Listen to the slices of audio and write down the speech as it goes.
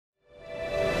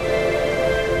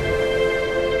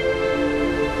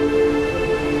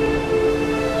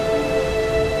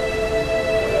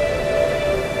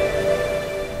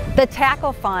The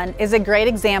Tackle Fund is a great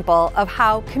example of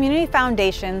how community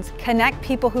foundations connect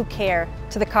people who care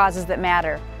to the causes that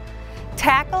matter.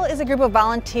 Tackle is a group of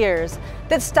volunteers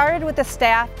that started with the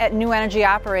staff at New Energy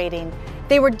Operating.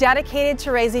 They were dedicated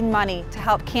to raising money to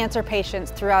help cancer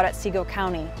patients throughout Otsego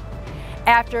County.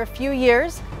 After a few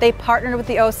years, they partnered with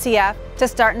the OCF to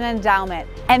start an endowment.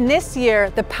 And this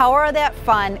year, the power of that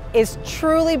fund is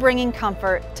truly bringing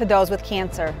comfort to those with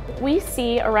cancer. We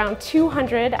see around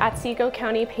 200 Otsego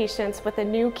County patients with a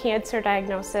new cancer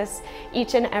diagnosis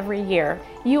each and every year.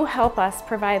 You help us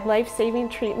provide life-saving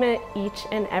treatment each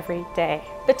and every day.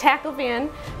 The Tackle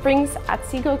Van brings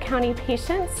Otsego County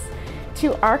patients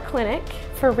to our clinic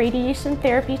for radiation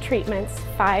therapy treatments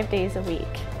 5 days a week.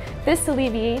 This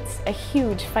alleviates a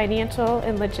huge financial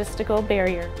and logistical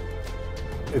barrier.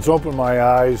 It's opened my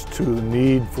eyes to the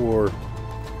need for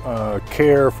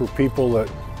care for people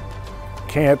that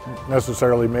can't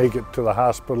necessarily make it to the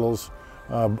hospitals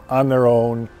on their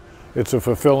own. It's a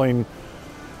fulfilling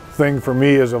thing for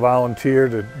me as a volunteer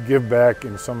to give back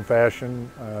in some fashion,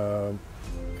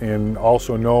 and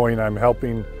also knowing I'm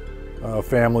helping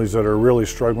families that are really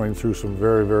struggling through some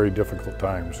very, very difficult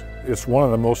times. It's one of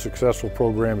the most successful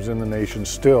programs in the nation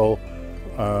still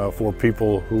for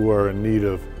people who are in need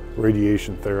of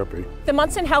radiation therapy. The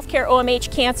Munson Healthcare OMH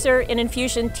Cancer and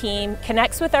Infusion Team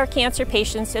connects with our cancer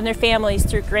patients and their families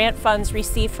through grant funds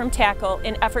received from Tackle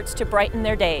in efforts to brighten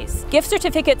their days. Gift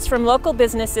certificates from local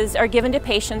businesses are given to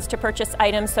patients to purchase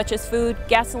items such as food,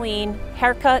 gasoline,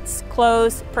 haircuts,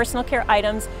 clothes, personal care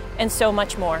items, and so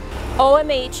much more.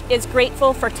 OMH is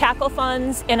grateful for Tackle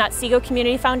funds and Otsego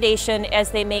Community Foundation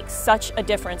as they make such a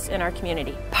difference in our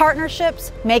community.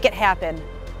 Partnerships make it happen.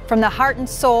 From the heart and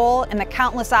soul and the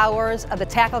countless hours of the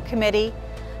Tackle Committee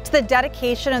to the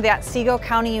dedication of the Otsego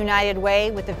County United Way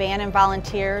with the van and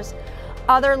volunteers,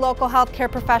 other local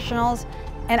healthcare professionals,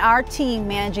 and our team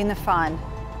managing the fund.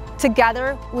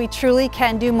 Together, we truly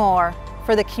can do more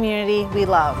for the community we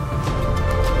love.